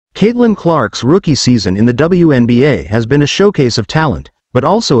Caitlin Clark's rookie season in the WNBA has been a showcase of talent, but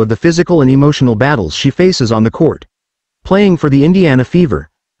also of the physical and emotional battles she faces on the court. Playing for the Indiana Fever,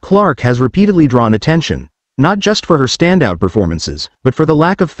 Clark has repeatedly drawn attention, not just for her standout performances, but for the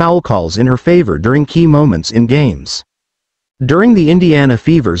lack of foul calls in her favor during key moments in games. During the Indiana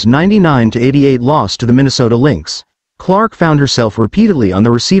Fever's 99-88 loss to the Minnesota Lynx, Clark found herself repeatedly on the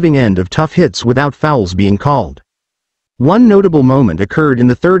receiving end of tough hits without fouls being called. One notable moment occurred in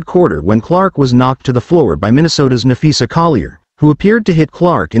the third quarter when Clark was knocked to the floor by Minnesota's Napheesa Collier, who appeared to hit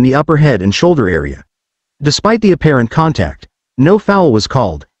Clark in the upper head and shoulder area. Despite the apparent contact, no foul was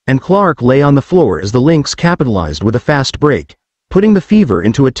called, and Clark lay on the floor as the Lynx capitalized with a fast break, putting the Fever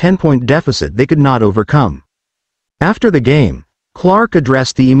into a 10-point deficit they could not overcome. After the game, Clark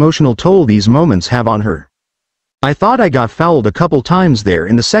addressed the emotional toll these moments have on her. "I thought I got fouled a couple times there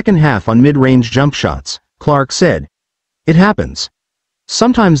in the second half on mid-range jump shots," Clark said. "It happens.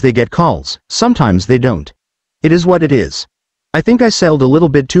 Sometimes they get calls, sometimes they don't. It is what it is. I think I settled a little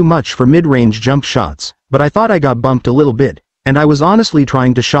bit too much for mid-range jump shots, but I thought I got bumped a little bit, and I was honestly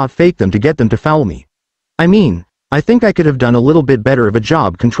trying to shot fake them to get them to foul me. I think I could have done a little bit better of a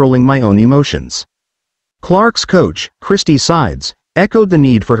job controlling my own emotions." Clark's coach, Christy Sides, echoed the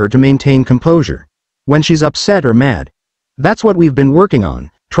need for her to maintain composure when she's upset or mad. "That's what we've been working on,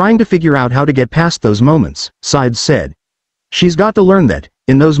 trying to figure out how to get past those moments," Sides said. "She's got to learn that,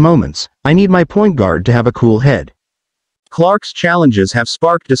 in those moments, I need my point guard to have a cool head." Clark's challenges have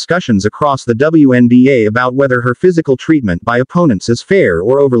sparked discussions across the WNBA about whether her physical treatment by opponents is fair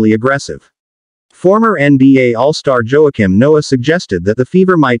or overly aggressive. Former NBA All-Star Joakim Noah suggested that the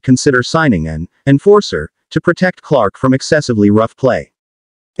Fever might consider signing an enforcer to protect Clark from excessively rough play.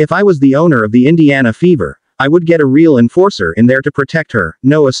 "If I was the owner of the Indiana Fever, I would get a real enforcer in there to protect her,"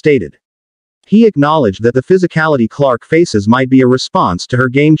 Noah stated. He acknowledged that the physicality Clark faces might be a response to her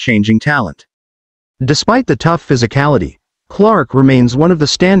game-changing talent. Despite the tough physicality, Clark remains one of the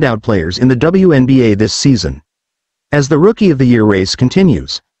standout players in the WNBA this season. As the Rookie of the Year race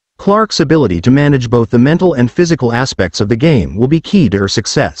continues, Clark's ability to manage both the mental and physical aspects of the game will be key to her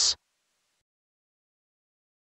success.